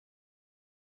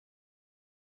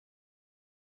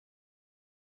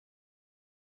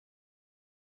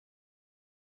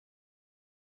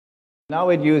Now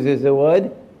it uses the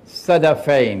word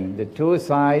sadafain, the two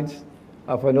sides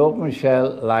of an open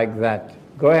shell like that.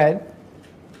 Go ahead.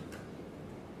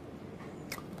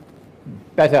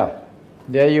 Better.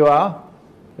 There you are.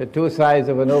 The two sides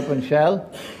of an open shell.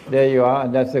 There you are,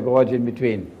 and that's the gorge in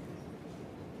between.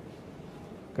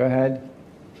 Go ahead.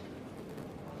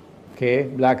 Okay,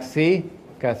 Black Sea,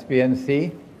 Caspian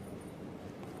Sea.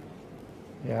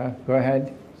 Yeah, go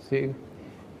ahead. See,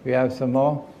 we have some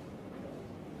more.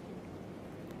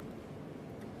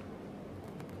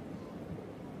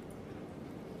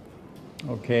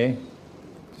 Okay,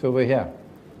 it's over here.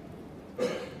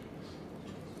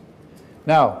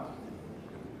 Now,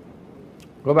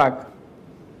 go back.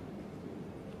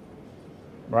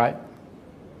 Right.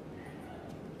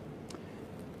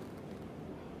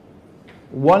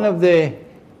 One of the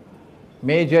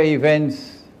major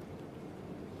events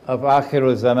of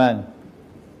Akhirul Zaman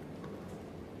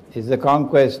is the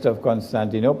conquest of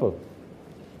Constantinople.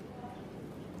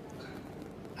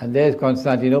 And there's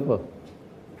Constantinople.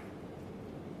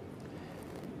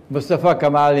 Mustafa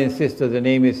Kemal insists that the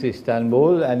name is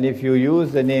Istanbul, and if you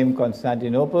use the name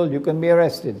Constantinople, you can be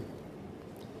arrested.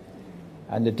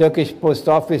 And the Turkish post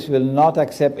office will not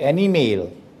accept any mail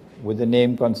with the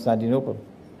name Constantinople,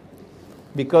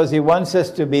 because he wants us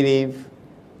to believe,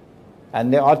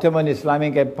 and the Ottoman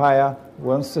Islamic Empire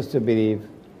wants us to believe,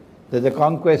 that the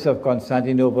conquest of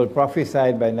Constantinople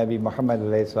prophesied by Nabi Muhammad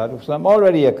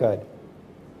already occurred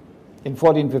in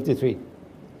 1453.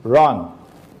 Wrong.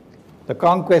 The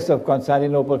conquest of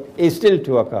Constantinople is still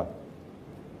to occur.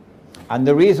 And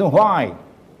the reason why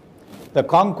the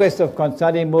conquest of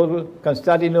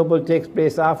Constantinople takes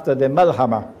place after the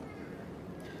Malhama,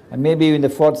 and maybe in the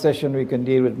fourth session we can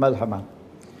deal with Malhama.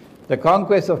 The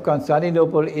conquest of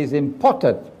Constantinople is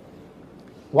important.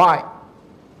 Why?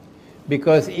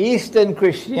 Because Eastern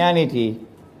Christianity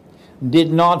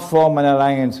did not form an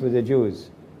alliance with the Jews.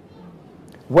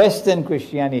 Western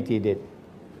Christianity did.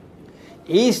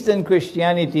 Eastern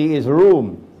Christianity is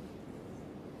Rome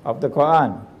of the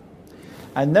Quran.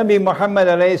 And Nabi Muhammad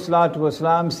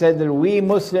ﷺ said that we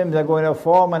Muslims are going to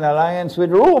form an alliance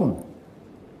with Rome.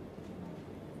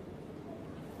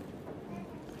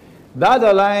 That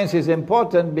alliance is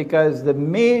important because the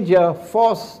major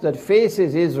force that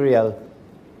faces Israel,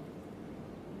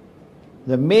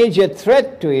 the major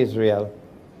threat to Israel,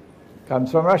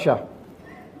 comes from Russia.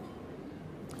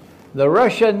 The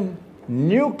Russian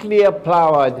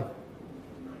nuclear-powered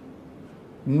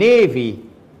navy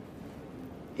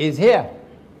is here.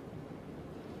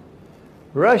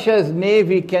 Russia's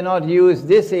navy cannot use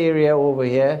this area over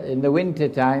here in the winter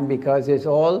time because it's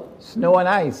all snow and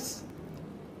ice.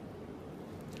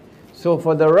 So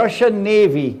for the Russian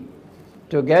navy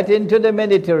to get into the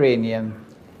Mediterranean,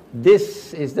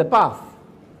 this is the path.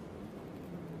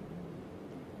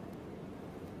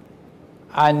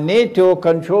 And NATO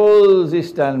controls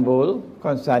Istanbul,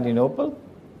 Constantinople,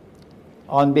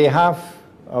 on behalf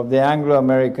of the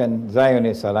Anglo-American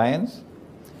Zionist Alliance.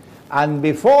 And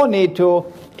before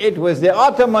NATO, it was the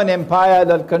Ottoman Empire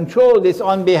that controlled this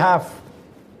on behalf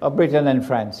of Britain and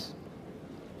France.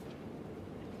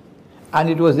 And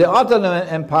it was the Ottoman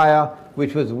Empire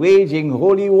which was waging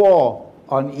holy war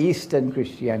on Eastern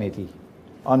Christianity,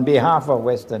 on behalf of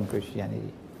Western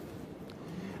Christianity.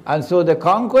 And so the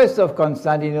conquest of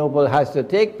Constantinople has to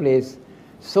take place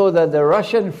so that the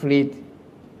Russian fleet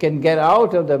can get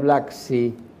out of the Black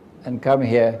Sea and come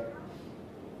here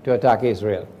to attack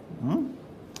Israel.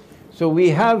 So we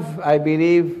have, I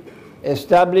believe,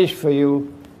 established for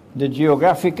you the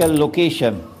geographical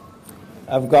location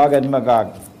of Gog and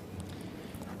Magog.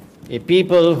 A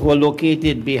people who are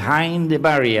located behind the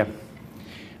barrier.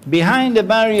 Behind the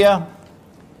barrier,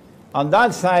 on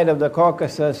that side of the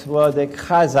Caucasus, were the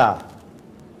Khaza,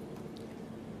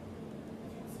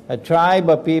 a tribe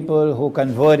of people who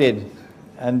converted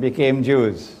and became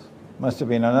Jews. Must have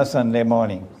been on a Sunday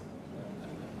morning.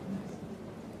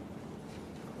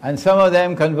 And some of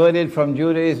them converted from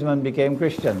Judaism and became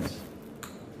Christians.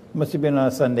 Must have been on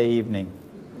a Sunday evening.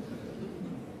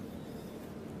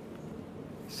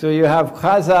 So you have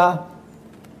Khaza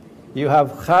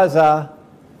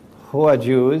who are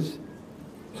Jews,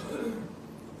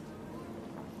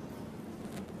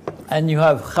 and you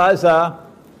have Khaza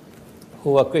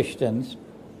who are Christians.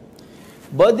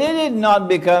 But they did not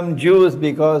become Jews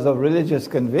because of religious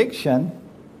conviction.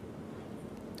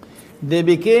 They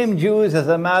became Jews as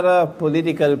a matter of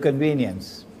political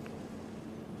convenience.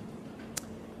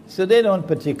 So they don't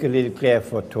particularly care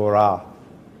for Torah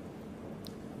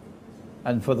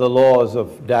and for the laws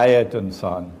of diet and so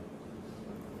on.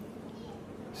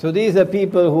 So these are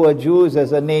people who are Jews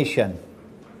as a nation,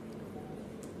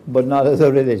 but not as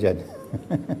a religion.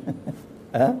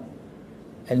 Huh?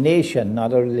 A nation,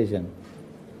 not a religion.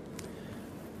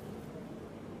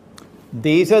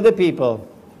 These are the people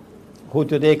who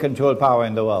today control power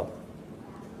in the world.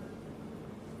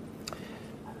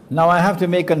 Now I have to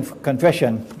make a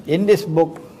confession. In this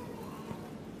book,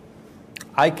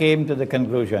 I came to the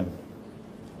conclusion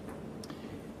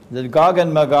that Gog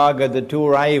and Magog are the two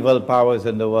rival powers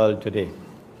in the world today.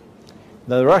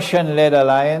 The Russian-led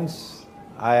alliance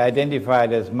I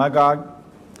identified as Magog,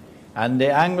 and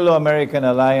the Anglo-American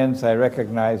alliance I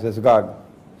recognize as Gog.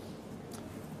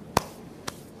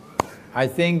 I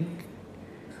think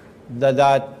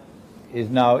that is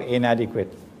now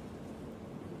inadequate.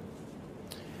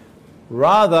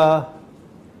 Rather,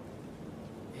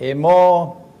 a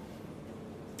more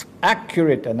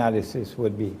accurate analysis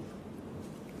would be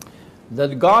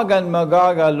that Gog and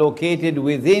Magog are located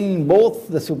within both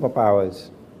the superpowers.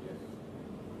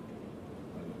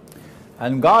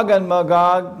 And Gog and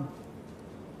Magog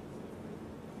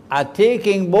are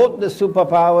taking both the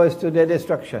superpowers to their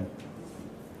destruction.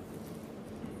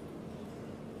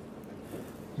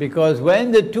 Because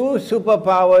when the two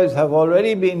superpowers have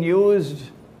already been used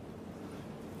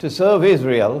to serve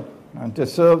Israel and to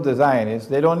serve the Zionists,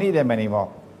 they don't need them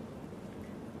anymore.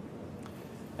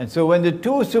 And so when the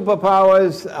two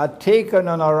superpowers are taken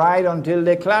on a ride until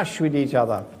they clash with each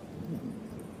other,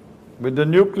 with the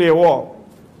nuclear war,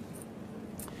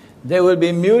 there will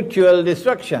be mutual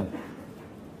destruction.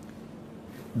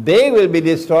 They will be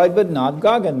destroyed, but not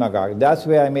Gog and Magog. That's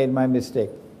where I made my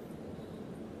mistake.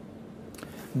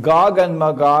 Gog and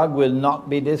Magog will not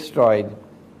be destroyed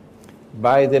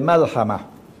by the Malhama.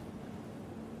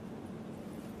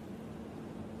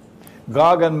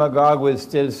 Gog and Magog will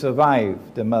still survive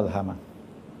the Malhama.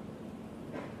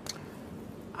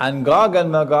 And Gog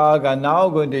and Magog are now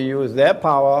going to use their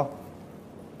power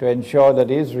to ensure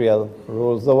that Israel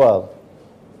rules the world.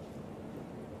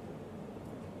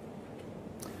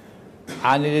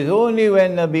 And it is only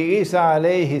when Nabi Isa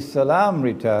alayhi salam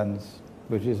returns,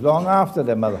 which is long after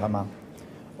the Malhama,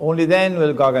 only then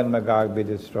will Gog and Magog be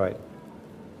destroyed.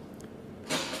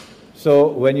 So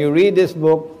when you read this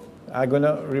book, I'm going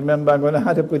to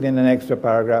have to put in an extra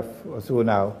paragraph or so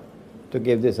now to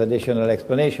give this additional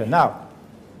explanation. Now,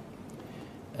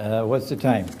 what's the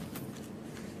time?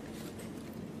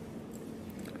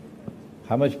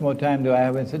 How much more time do I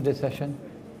have in this session?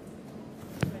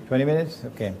 20 minutes?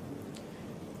 Okay.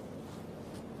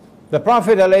 The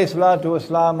Prophet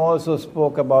ﷺ also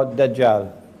spoke about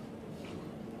Dajjal,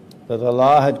 that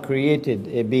Allah had created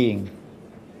a being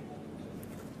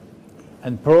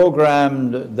and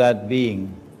programmed that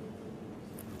being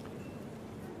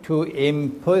to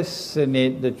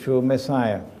impersonate the true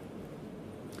Messiah.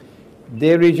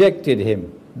 They rejected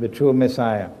him, the true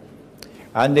Messiah,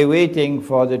 and they're waiting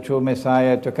for the true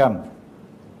Messiah to come.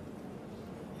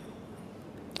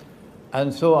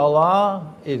 And so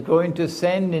Allah is going to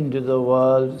send into the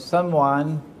world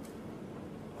someone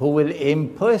who will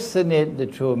impersonate the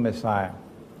true Messiah.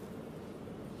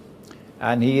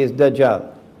 And he is Dajjal.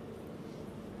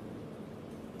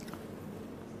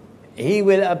 He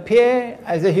will appear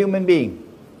as a human being.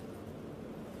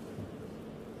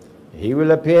 He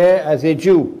will appear as a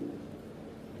Jew,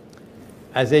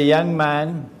 as a young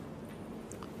man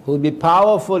who will be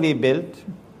powerfully built.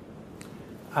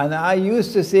 And I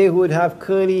used to say who would have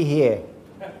curly hair.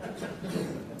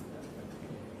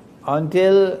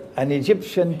 Until an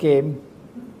Egyptian came,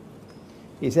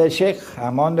 he said, "Sheikh,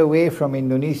 I'm on the way from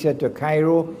Indonesia to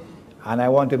Cairo and I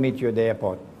want to meet you at the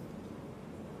airport."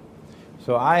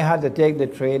 So I had to take the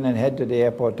train and head to the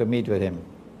airport to meet with him.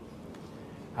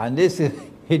 And this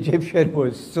Egyptian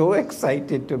was so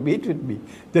excited to meet with me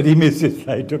that he missed his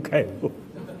flight to Cairo.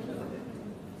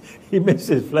 He missed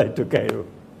his flight to Cairo.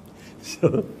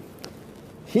 So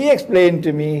he explained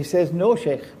to me, he says, "No,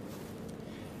 Sheikh,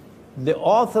 the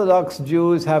Orthodox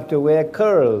Jews have to wear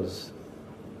curls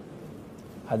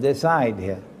at their side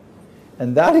here.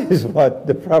 And that is what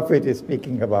the Prophet is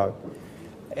speaking about.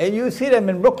 And you see them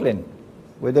in Brooklyn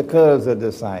with the curls at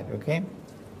the side, okay?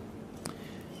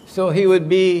 So he would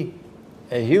be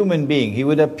a human being. He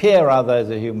would appear rather as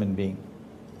a human being.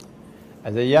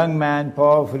 As a young man,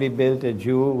 powerfully built, a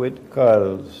Jew with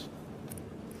curls.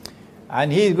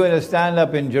 And he's going to stand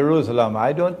up in Jerusalem.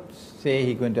 I don't say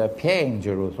he's going to appear in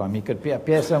Jerusalem. He could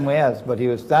appear somewhere else, but he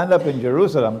will stand up in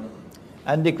Jerusalem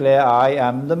and declare, "I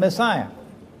am the Messiah."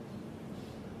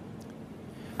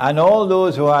 And all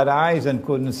those who had eyes and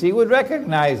couldn't see would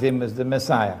recognize him as the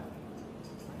Messiah.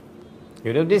 He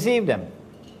would have deceived them.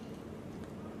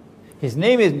 His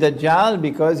name is Dajjal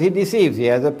because he deceives. He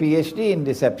has a PhD in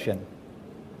deception.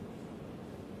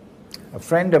 A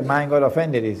friend of mine got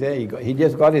offended. He said he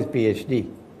just got his PhD.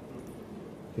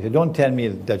 He said, don't tell me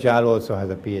Dajjal also has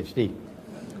a PhD.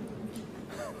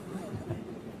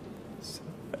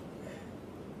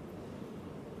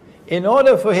 In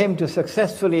order for him to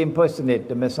successfully impersonate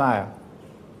the Messiah,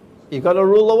 he's got to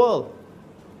rule the world.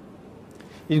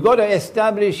 He's got to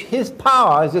establish his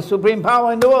power as the supreme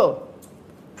power in the world.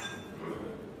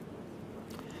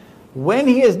 When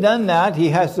he has done that, he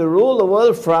has to rule the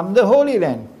world from the Holy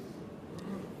Land.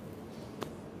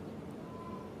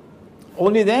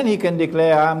 Only then he can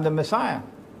declare, I am the Messiah.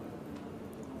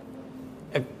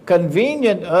 A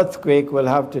convenient earthquake will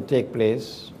have to take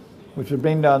place, which will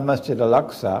bring down Masjid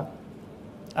al-Aqsa,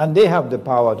 and they have the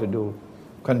power to do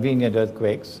convenient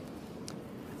earthquakes.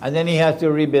 And then he has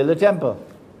to rebuild the temple.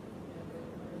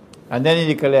 And then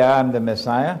he declares, I am the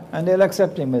Messiah, and they'll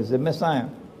accept him as the Messiah.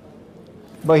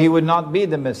 But he would not be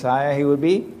the Messiah, he would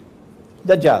be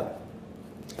Dajjal.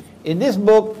 In this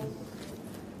book,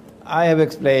 I have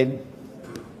explained,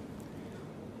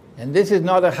 and this is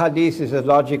not a hadith, it's a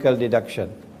logical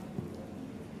deduction.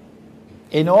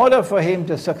 In order for him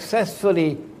to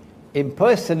successfully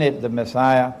impersonate the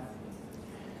Messiah,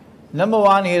 number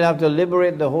one, he'll have to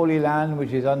liberate the Holy Land,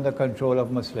 which is under control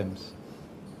of Muslims.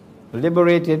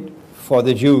 Liberate it for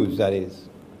the Jews, that is.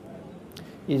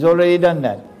 He's already done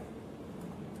that.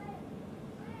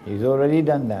 He's already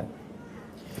done that.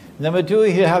 Number two,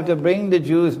 he'll have to bring the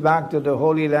Jews back to the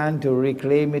Holy Land to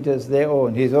reclaim it as their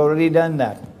own. He's already done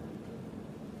that.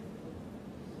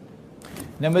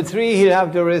 Number three, he'll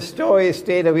have to restore a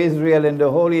state of Israel in the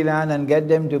Holy Land and get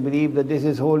them to believe that this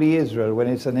is Holy Israel when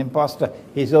it's an impostor.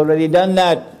 He's already done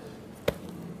that.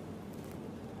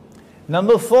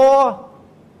 Number four,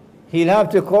 he'll have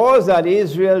to cause that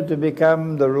Israel to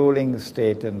become the ruling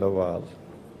state in the world.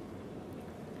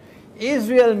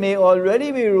 Israel may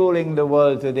already be ruling the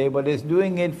world today, but it's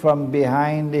doing it from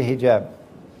behind the hijab.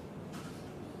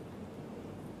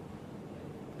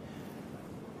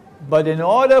 But in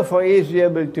order for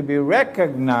Israel to be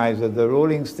recognized as the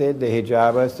ruling state, the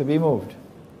hijab has to be moved.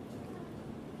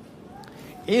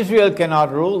 Israel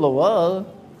cannot rule the world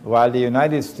while the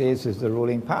United States is the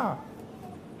ruling power.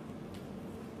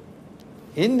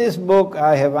 In this book,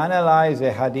 I have analyzed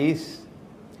a hadith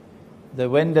that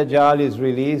when Dajjal is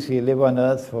released, he'll live on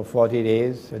earth for 40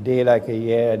 days, a day like a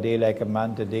year, a day like a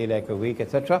month, a day like a week,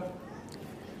 etc.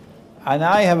 And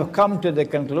I have come to the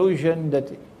conclusion that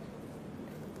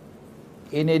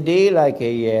in a day like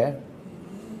a year,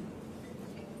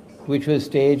 which was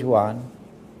stage one,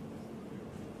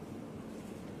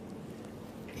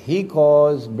 he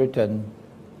caused Britain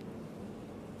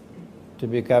to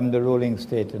become the ruling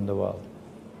state in the world.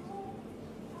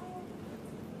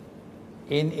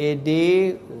 In a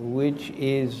day which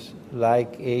is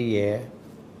like a year,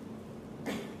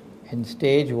 in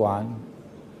stage one,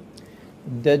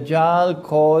 Dajjal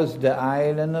caused the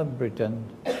island of Britain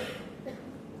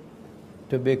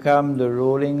to become the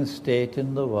ruling state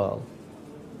in the world.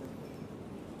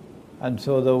 And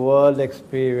so the world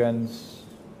experienced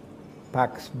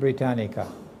Pax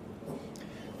Britannica.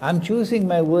 I'm choosing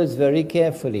my words very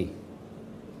carefully,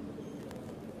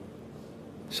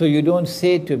 so you don't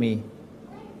say to me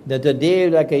that the day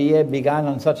like a year began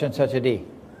on such and such a day,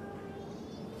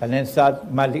 and then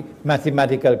start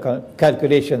mathematical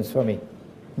calculations for me.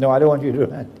 No, I don't want you to do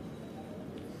that.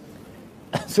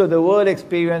 So the world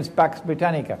experienced Pax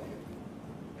Britannica.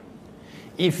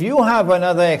 If you have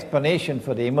another explanation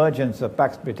for the emergence of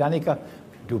Pax Britannica,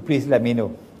 do please let me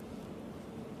know.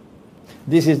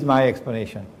 This is my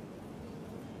explanation.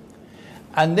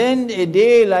 And then a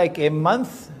day like a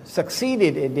month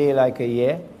succeeded a day like a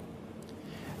year,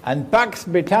 and Pax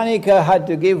Britannica had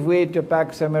to give way to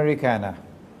Pax Americana.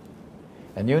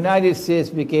 And the United States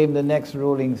became the next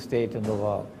ruling state in the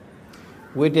world,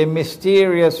 with a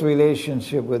mysterious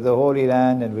relationship with the Holy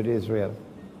Land and with Israel.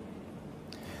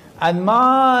 And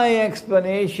my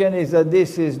explanation is that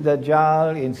this is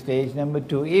Dajjal in stage number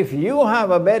two. If you have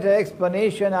a better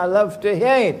explanation, I'd love to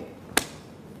hear it.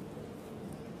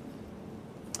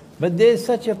 But there's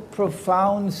such a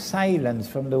profound silence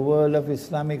from the world of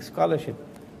Islamic scholarship,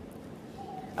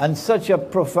 and such a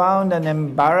profound and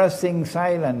embarrassing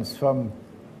silence from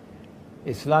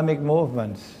Islamic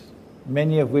movements,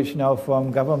 many of which now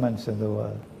form governments in the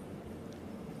world.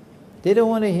 They don't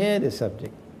want to hear the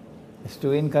subject. It's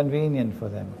too inconvenient for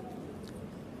them.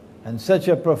 And such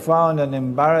a profound and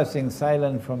embarrassing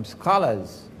silence from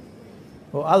scholars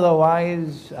who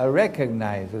otherwise are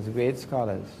recognized as great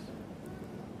scholars.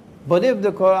 But if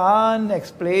the Quran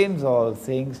explains all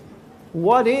things,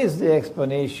 what is the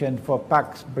explanation for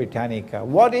Pax Britannica?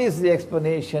 What is the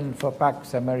explanation for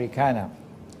Pax Americana?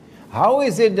 How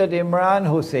is it that Imran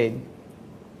Hosein,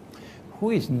 who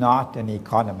is not an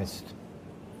economist,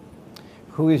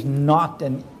 who is not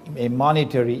a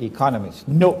monetary economist,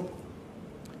 no,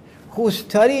 who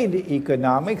studied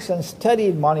economics and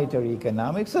studied monetary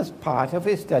economics as part of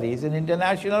his studies in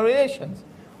international relations.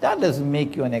 That doesn't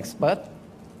make you an expert.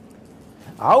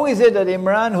 How is it that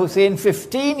Imran Hosein,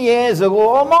 15 years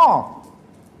ago or more,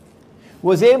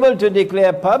 was able to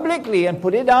declare publicly and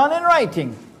put it down in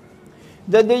writing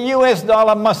that the US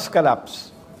dollar must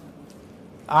collapse?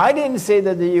 I didn't say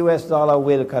that the US dollar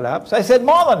will collapse. I said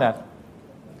more than that.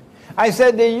 I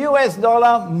said the US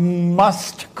dollar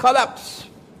must collapse.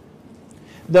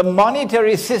 The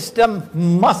monetary system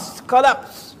must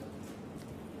collapse.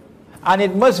 And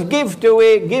it must give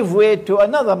way to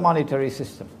another monetary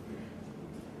system.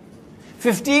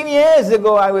 15 years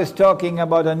ago, I was talking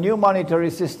about a new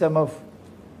monetary system of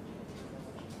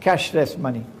cashless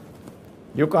money.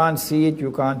 You can't see it,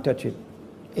 you can't touch it.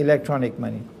 Electronic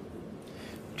money.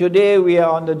 Today, we are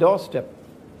on the doorstep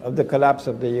of the collapse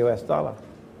of the US dollar.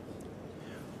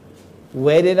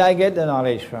 Where did I get the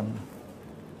knowledge from?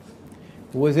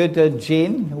 Was it a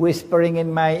jinn whispering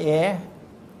in my ear?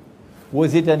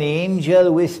 Was it an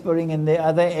angel whispering in the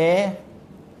other ear?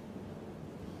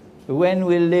 When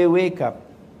will they wake up?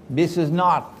 This is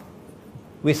not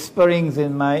whisperings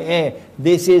in my ear.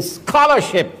 This is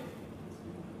scholarship.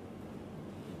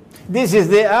 This is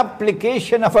the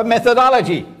application of a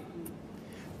methodology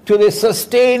to the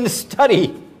sustained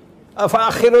study of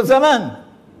Akhir Zaman.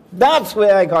 That's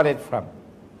where I got it from.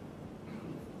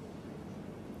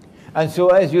 And so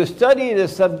as you study the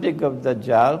subject of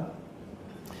Dajjal,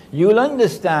 you'll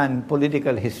understand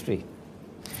political history,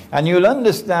 and you'll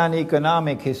understand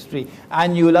economic history,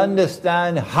 and you'll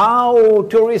understand how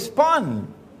to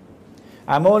respond.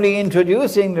 I'm only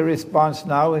introducing the response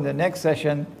now. In the next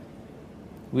session,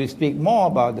 we'll speak more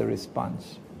about the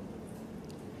response.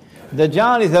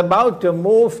 Dajjal is about to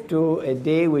move to a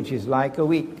day which is like a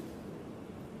week.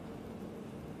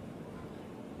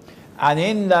 And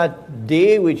in that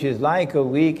day, which is like a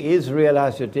week, Israel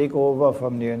has to take over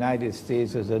from the United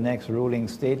States as the next ruling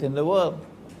state in the world.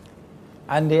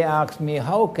 And they asked me,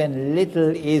 how can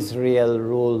little Israel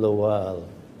rule the world?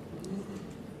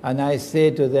 And I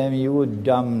say to them, you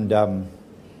dumb.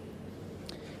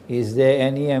 Is there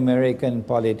any American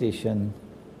politician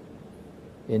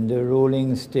in the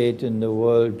ruling state in the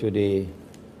world today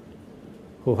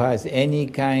who has any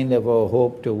kind of a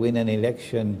hope to win an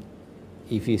election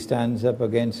if he stands up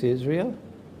against Israel?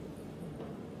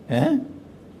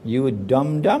 You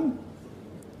dumb.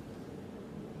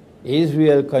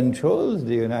 Israel controls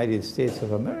the United States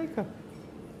of America.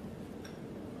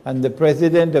 And the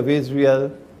president of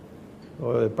Israel,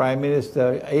 or the Prime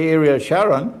Minister, Ariel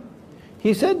Sharon,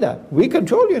 he said that. We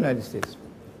control the United States.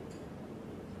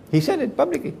 He said it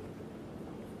publicly.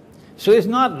 So it's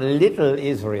not little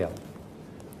Israel.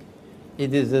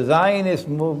 It is the Zionist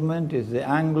movement, it's the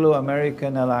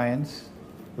Anglo-American alliance,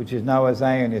 which is now a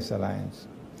Zionist alliance.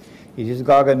 It is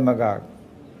Gog and Magog.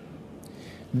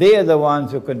 They are the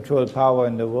ones who control power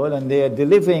in the world, and they are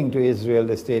delivering to Israel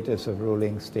the status of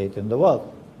ruling state in the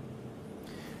world.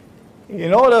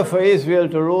 In order for Israel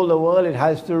to rule the world, it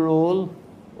has to rule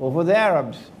over the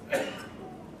Arabs.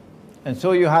 And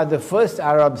so you had the first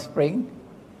Arab Spring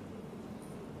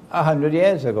 100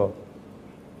 years ago.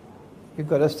 You've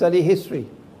got to study history.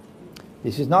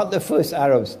 This is not the first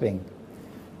Arab Spring.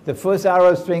 The first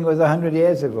Arab Spring was 100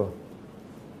 years ago.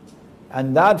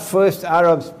 And that first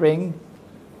Arab Spring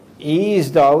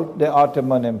eased out the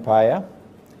Ottoman Empire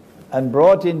and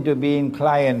brought into being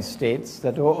client states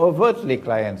that were overtly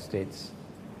client states.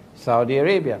 Saudi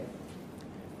Arabia,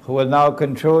 who will now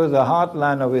control the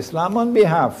heartland of Islam on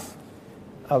behalf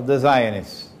of the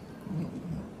Zionists.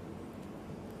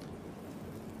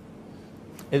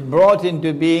 It brought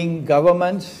into being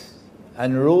governments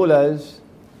and rulers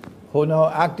who now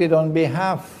acted on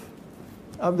behalf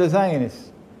of the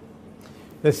Zionists.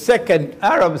 The second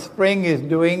Arab Spring is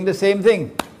doing the same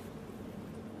thing.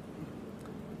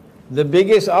 The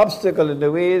biggest obstacle in the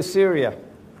way is Syria.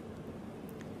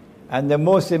 And the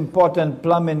most important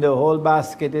plum in the whole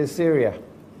basket is Syria.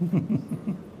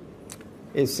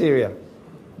 Is Syria.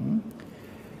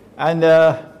 And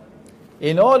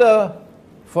in order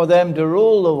for them to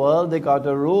rule the world, they got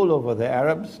to rule over the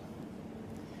Arabs.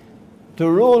 To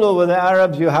rule over the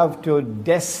Arabs, you have to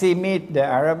decimate the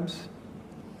Arabs.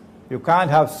 You can't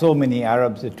have so many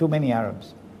Arabs, there are too many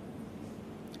Arabs.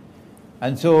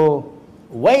 And so,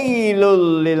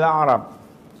 Wailul lil Arab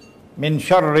min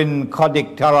sharrin qad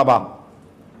iktaraba,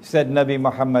 said Nabi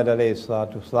Muhammad alayhi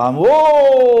salatu wasalam.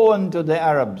 Woe unto the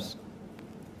Arabs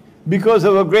because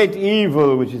of a great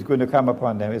evil which is going to come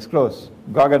upon them. It's close,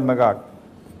 Gog and Magog.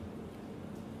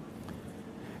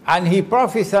 And he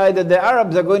prophesied that the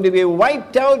Arabs are going to be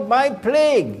wiped out by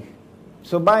plague.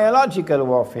 So biological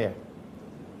warfare.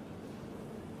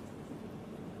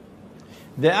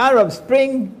 The Arab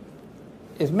Spring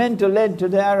is meant to lead to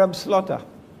the Arab slaughter.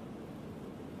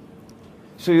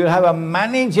 So you'll have a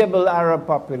manageable Arab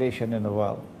population in the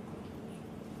world.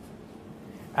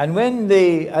 And when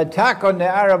the attack on the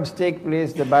Arabs take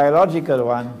place, the biological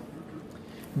one,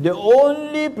 the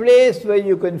only place where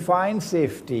you can find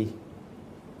safety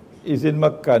is in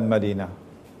Mecca and Medina.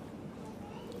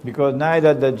 Because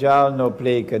neither Dajjal nor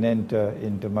plague can enter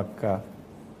into Mecca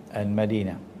and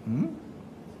Medina.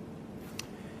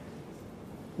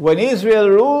 When Israel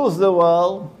rules the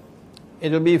world,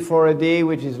 it will be for a day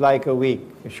which is like a week,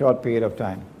 a short period of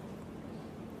time.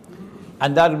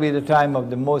 And that will be the time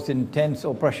of the most intense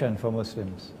oppression for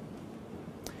Muslims.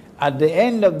 At the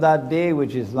end of that day,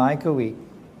 which is like a week,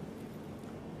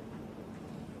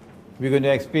 we're going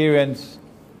to experience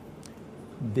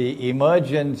the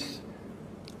emergence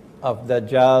of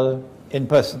Dajjal in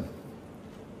person.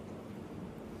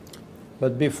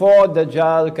 But before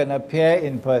Dajjal can appear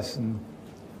in person,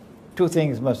 two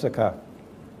things must occur.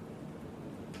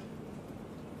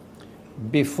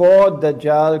 Before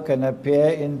Dajjal can appear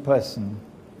in person,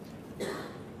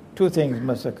 two things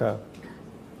must occur.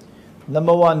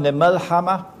 Number one, the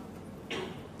Malhama,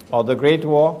 or the Great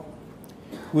War,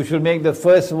 which will make the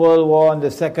First World War and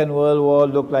the Second World War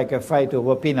look like a fight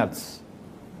over peanuts.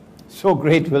 So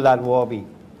great will that war be.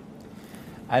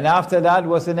 And after that,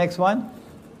 what's the next one?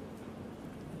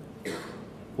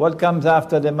 What comes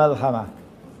after the Malhama?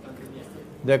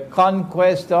 The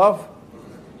conquest of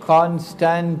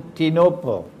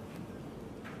Constantinople.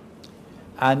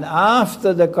 And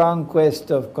after the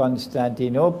conquest of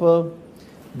Constantinople,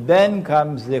 then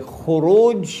comes the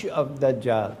Khuruj of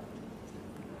Dajjal.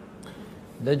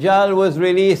 Dajjal was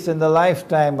released in the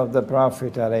lifetime of the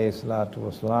Prophet ﷺ.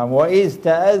 وَإِذْ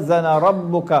تَأَذَّنَ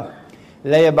رَبُّكَ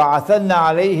لَيَبْعَثَنَّ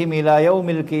عَلَيْهِمْ إِلَى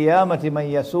يَوْمِ الْقِيَامَةِ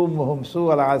مَنْ يَسُومُهُمْ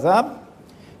سُوءَ الْعَذَابِ.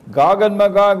 Gog and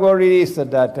Magog were released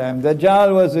at that time.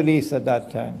 Dajjal was released at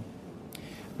that time.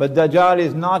 But Dajjal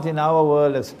is not in our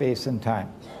world of space and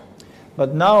time.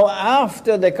 But now,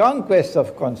 after the conquest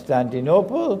of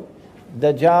Constantinople,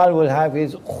 Dajjal will have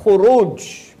his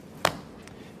khuruj.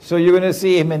 So you're going to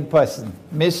see him in person,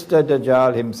 Mr.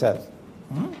 Dajjal himself.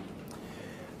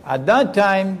 At that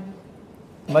time,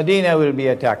 Medina will be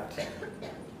attacked.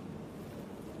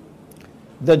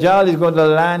 Dajjal is going to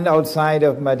land outside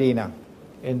of Medina,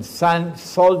 in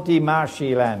salty,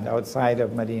 marshy land outside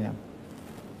of Medina.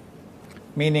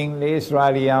 Meaning the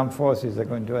Israeli armed forces are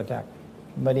going to attack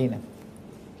Medina.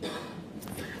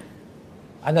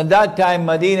 And at that time,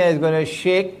 Medina is going to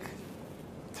shake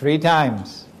 3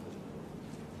 times.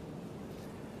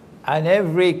 And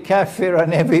every kafir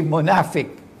and every munafiq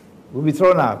will be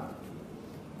thrown out.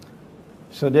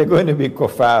 So they're going to be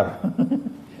kuffar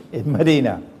in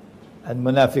Medina and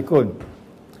munafiqun.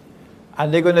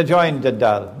 And they're going to join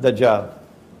Dajjal.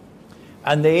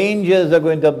 And the angels are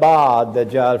going to bar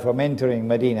Dajjal from entering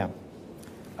Medina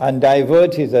and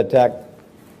divert his attack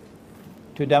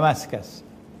to Damascus.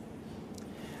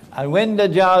 And when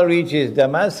Dajjal reaches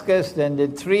Damascus, then the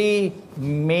 3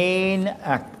 main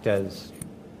actors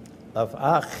of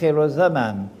Akhir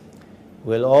Zaman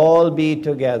will all be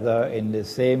together in the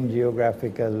same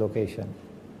geographical location.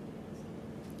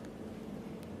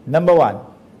 Number 1,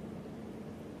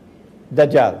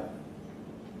 Dajjal,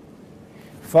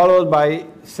 followed by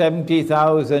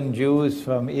 70,000 Jews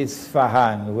from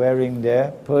Isfahan wearing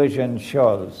their Persian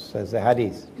shawls, as the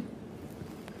hadith.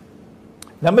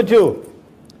 Number 2,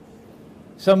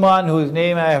 someone whose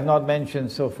name I have not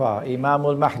mentioned so far, Imam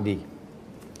al-Mahdi.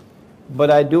 But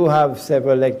I do have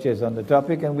several lectures on the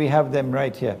topic, and we have them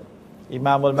right here.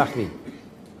 Imam al-Mahdi.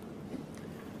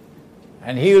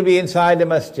 And he will be inside the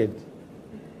masjid,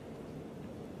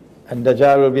 and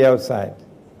Dajjal will be outside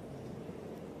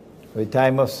with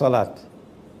time of salat.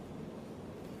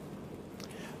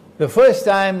 The first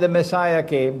time the Messiah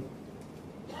came,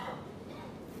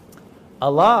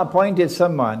 Allah appointed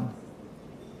someone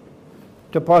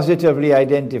to positively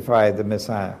identify the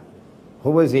Messiah.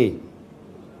 Who was he?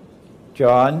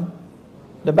 John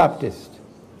the Baptist.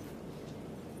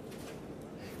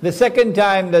 The second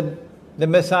time that the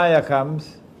Messiah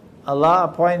comes, Allah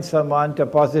appoints someone to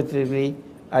positively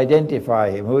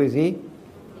identify him. Who is he?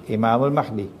 Imam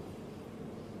al-Mahdi.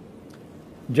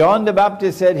 John the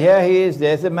Baptist said, here he is,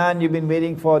 there's the man you've been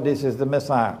waiting for, this is the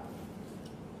Messiah.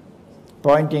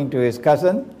 Pointing to his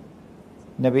cousin,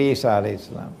 Nabi Isa alayhi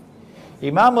salam.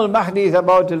 Imam al-Mahdi is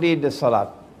about to lead the salat.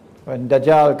 when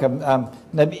Dajjal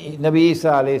Nabi Isa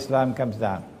alayhi salam comes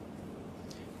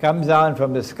down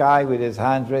from the sky with his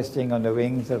hands resting on the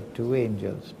wings of two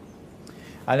angels.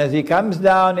 And as he comes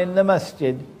down in the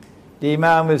masjid, the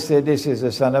Imam will say, this is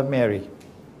the son of Mary.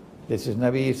 This is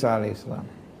Nabi Isa alayhi salam.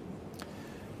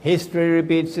 History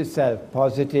repeats itself,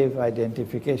 positive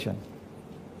identification.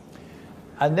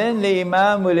 And then the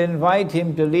Imam will invite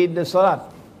him to lead the salat.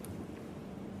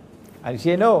 And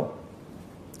say, no,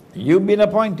 you've been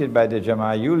appointed by the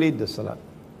Jama'ah, you lead the salat.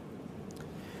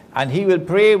 And he will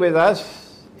pray with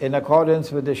us in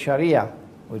accordance with the Sharia,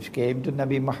 which came to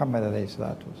Nabi Muhammad alayhi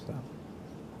salatu wasalam.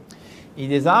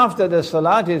 It is after the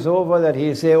salat is over that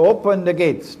he'll say, open the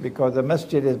gates, because the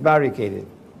masjid is barricaded.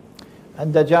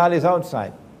 And Dajjal is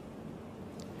outside.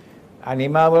 And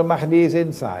Imam al-Mahdi is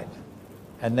inside.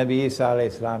 And Nabi Isa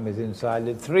alayhi salam is inside.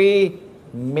 The three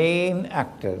main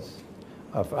actors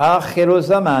of Akhiru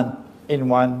Zaman in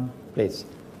one place.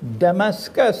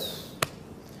 Damascus.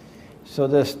 So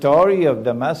the story of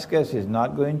Damascus is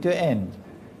not going to end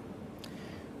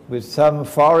with some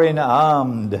foreign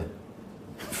armed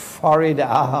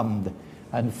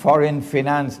and foreign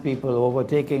finance people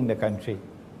overtaking the country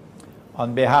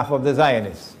on behalf of the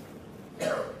Zionists.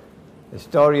 The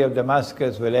story of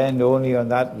Damascus will end only on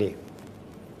that day.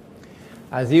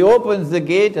 As he opens the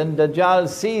gate and Dajjal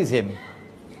sees him,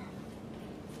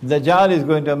 Dajjal is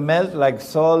going to melt like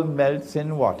salt melts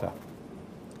in water.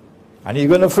 And he's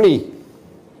going to flee.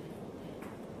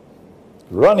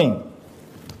 Running.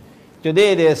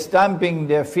 Today they are stamping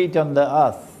their feet on the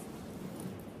earth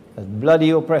as bloody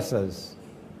oppressors.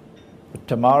 But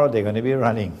tomorrow they're going to be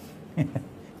running.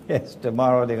 Yes,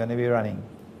 tomorrow they're going to be running.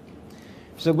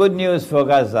 So good news for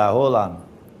Gaza, hold on.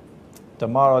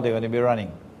 Tomorrow they're going to be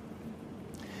running.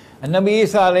 And Nabi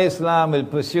Isa alayhi salam will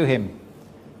pursue him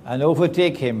and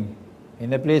overtake him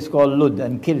in a place called Lud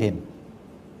and kill him.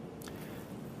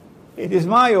 It is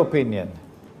my opinion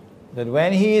that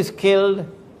when he is killed,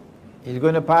 he's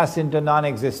going to pass into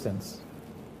non-existence.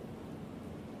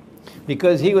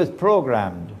 Because he was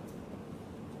programmed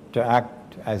to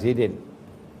act as he did.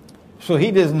 So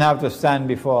he doesn't have to stand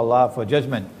before Allah for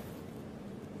judgment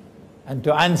and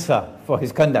to answer for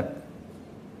his conduct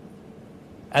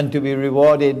and to be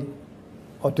rewarded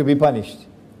or to be punished.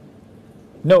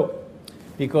 No,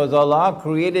 because Allah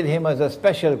created him as a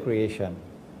special creation.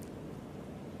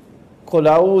 قُلْ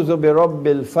أَعُوذُ بِرَبِّ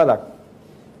الْفَلَقِ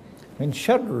مِنْ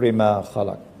شَرِّ مَا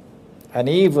خَلَقَ. An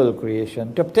evil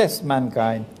creation to test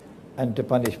mankind and to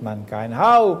punish mankind.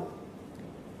 How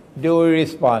do we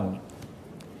respond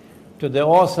to the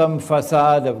awesome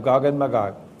facade of Gog and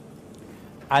Magog?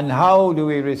 And how do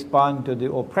we respond to the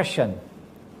oppression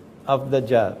of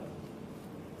Dajjal?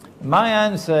 My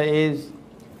answer is,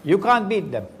 you can't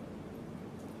beat them.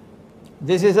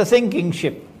 This is a sinking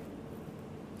ship.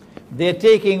 They're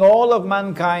taking all of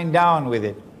mankind down with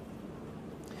it.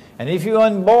 And if you're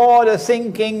on board a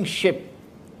sinking ship,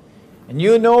 and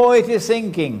you know it is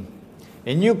sinking,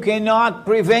 and you cannot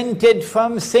prevent it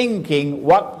from sinking,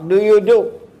 what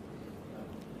do?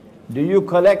 Do you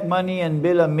collect money and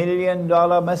build $1 million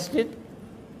masjid?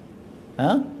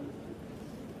 Huh?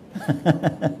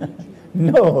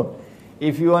 No.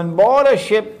 If you're on board a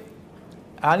ship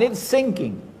and it's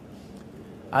sinking,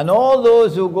 and all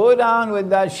those who go down with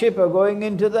that ship are going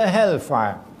into the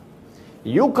hellfire,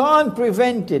 you can't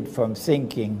prevent it from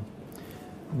sinking,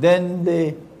 then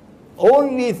the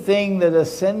only thing that a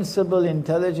sensible,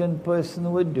 intelligent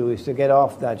person would do is to get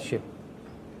off that ship.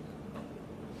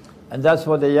 And that's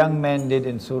what the young man did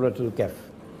in Surah Al-Kahf.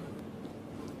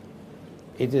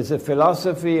 It is a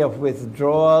philosophy of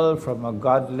withdrawal from a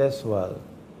godless world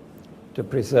to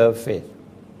preserve faith.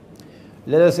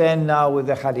 Let us end now with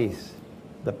the hadith.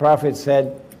 The Prophet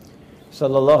said,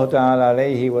 sallallahu ta'ala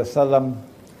alayhi wasallam,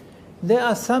 there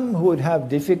are some who would have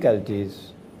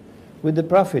difficulties with the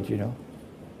Prophet, you know.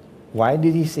 Why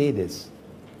did he say this?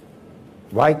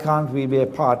 Why can't we be a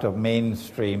part of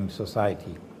mainstream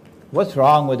society? What's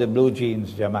wrong with the blue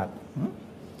jeans Jamaat?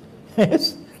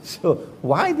 Yes. So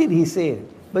why did he say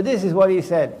it? But this is what he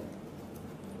said.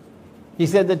 He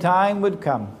said the time would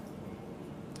come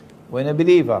when a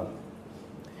believer,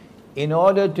 in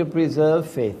order to preserve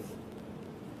faith,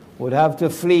 would have to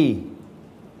flee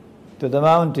to the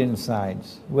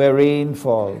mountainsides where rain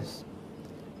falls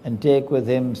and take with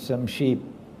him some sheep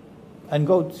and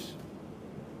goats,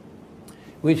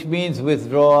 which means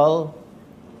withdrawal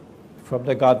from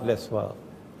the godless world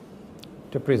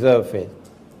to preserve faith.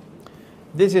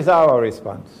 This is our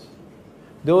response.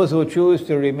 Those who choose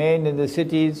to remain in the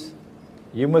cities,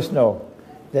 you must know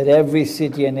that every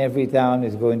city and every town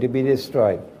is going to be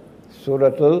destroyed. Surah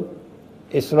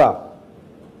Al-Isra.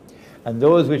 And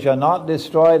those which are not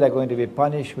destroyed are going to be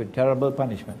punished with terrible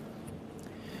punishment.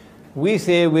 We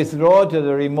say withdraw to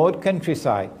the remote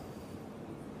countryside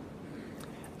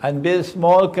and build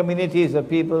small communities of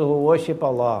people who worship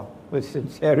Allah with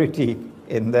sincerity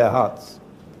in their hearts.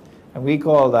 And we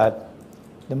call that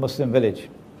the Muslim village.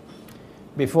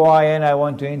 Before I end, I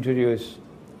want to introduce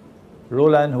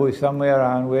Roland, who is somewhere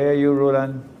around. Where are you,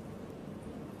 Roland?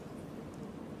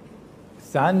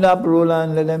 Stand up,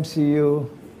 Roland, let them see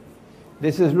you.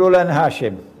 This is Roland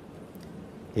Hashim.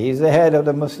 He's the head of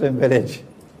the Muslim village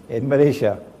in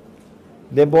Malaysia.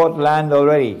 They bought land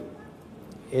already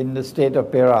in the state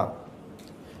of Perak.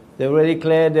 They've already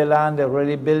cleared the land, they've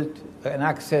already built an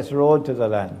access road to the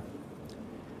land.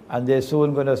 And they're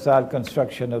soon going to start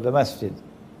construction of the masjid.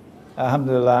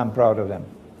 Alhamdulillah, I'm proud of them.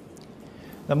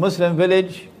 The Muslim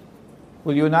village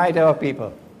will unite our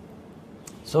people.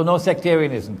 So no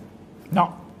sectarianism.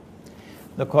 No.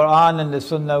 The Quran and the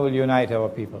Sunnah will unite our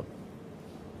people.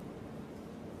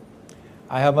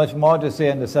 I have much more to say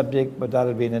on the subject, but that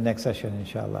will be in the next session,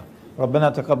 inshallah. ربنا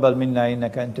تقبل منا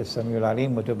إنك أنت السميع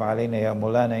العليم وتب علينا يا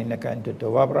مولانا إنك أنت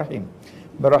التواب الرحيم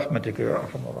برحمتك يا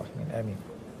أرحم الراحمين آمين.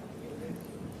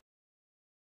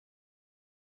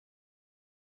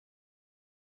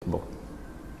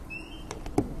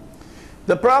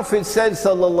 The Prophet said,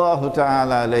 sallallahu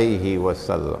ta'ala alayhi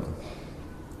wasallam,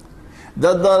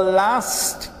 that the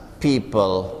last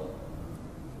people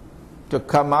to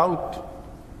come out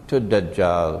to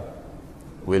Dajjal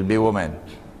will be women.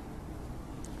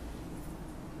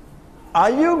 Are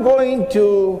you going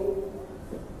to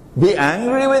be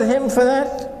angry with him for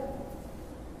that?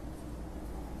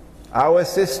 Our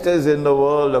sisters in the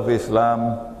world of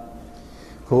Islam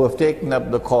who have taken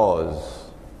up the cause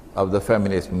of the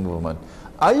feminist movement,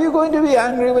 are you going to be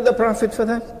angry with the Prophet for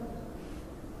that?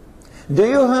 Do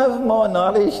you have more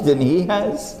knowledge than he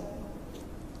has?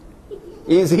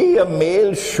 Is he a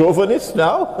male chauvinist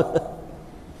now?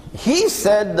 He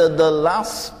said that the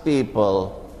last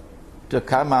people to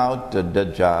come out to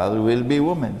Dajjal will be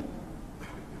women.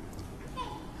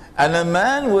 And a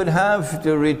man would have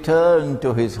to return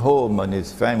to his home and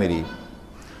his family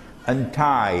and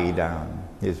tie down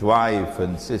his wife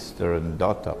and sister and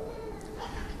daughter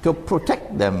to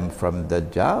protect them from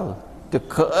Dajjal, to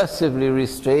coercively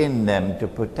restrain them, to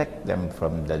protect them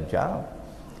from Dajjal.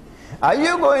 Are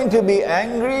you going to be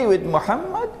angry with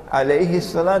Muhammad alayhi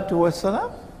salatu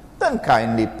wasalam? Then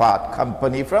kindly part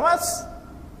company from us.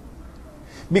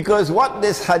 Because what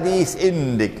this hadith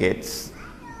indicates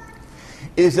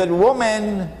is that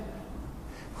women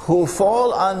who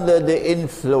fall under the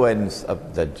influence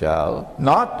of Dajjal,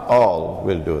 not all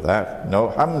will do that. No,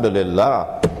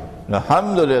 alhamdulillah.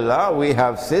 Alhamdulillah, we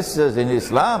have sisters in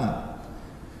Islam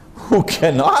who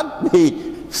cannot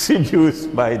be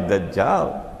seduced by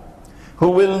Dajjal, who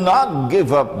will not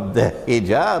give up the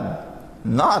hijab,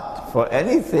 not for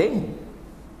anything.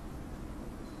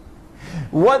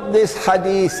 What this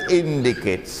hadith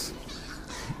indicates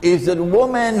is that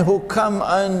women who come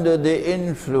under the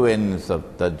influence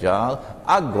of Dajjal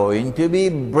are going to be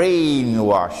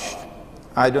brainwashed.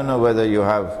 I don't know whether you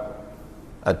have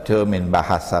a term in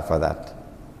Bahasa for that.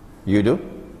 You do?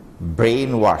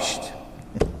 Brainwashed.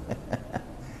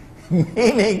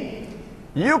 Meaning,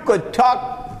 you could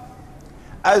talk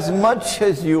as much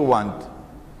as you want.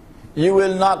 You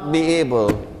will not be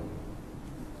able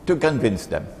to convince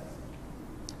them.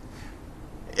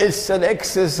 It's an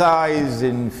exercise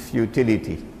in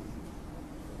futility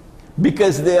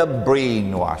because they are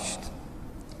brainwashed.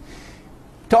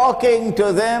 Talking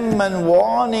to them and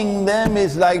warning them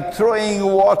is like throwing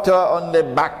water on the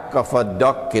back of a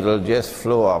duck, it'll just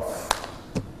flow off.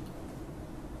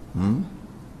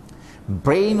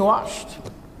 Brainwashed.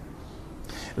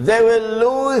 They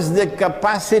will lose the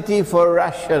capacity for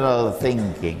rational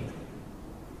thinking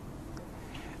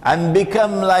and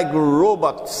become like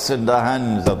robots in the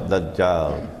hands of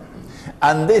Dajjal.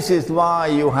 And this is why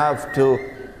you have to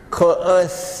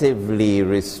coercively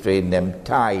restrain them,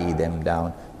 tie them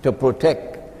down, to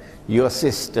protect your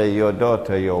sister, your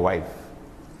daughter, your wife,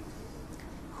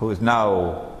 who is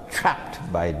now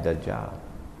trapped by Dajjal.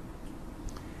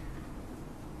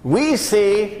 We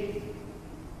say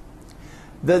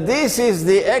that this is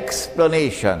the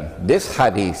explanation, this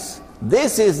hadith,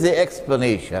 this is the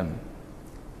explanation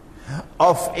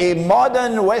of a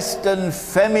modern Western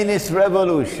feminist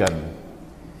revolution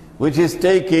which is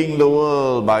taking the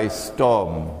world by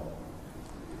storm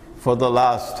for the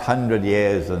last 100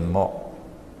 years and more.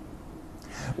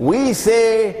 We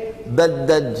say that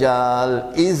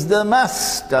Dajjal is the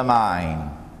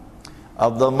mastermind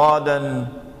of the modern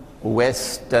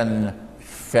Western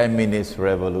feminist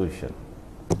revolution.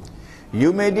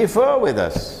 You may differ with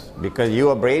us because you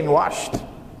are brainwashed.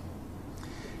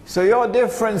 So your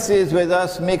differences with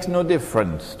us makes no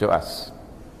difference to us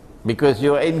because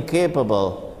you are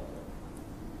incapable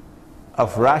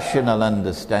of rational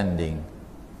understanding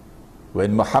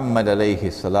when Muhammad alayhi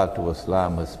salatu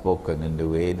wasalam has spoken in the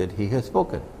way that he has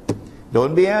spoken.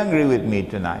 Don't be angry with me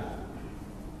tonight.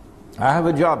 I have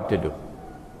a job to do.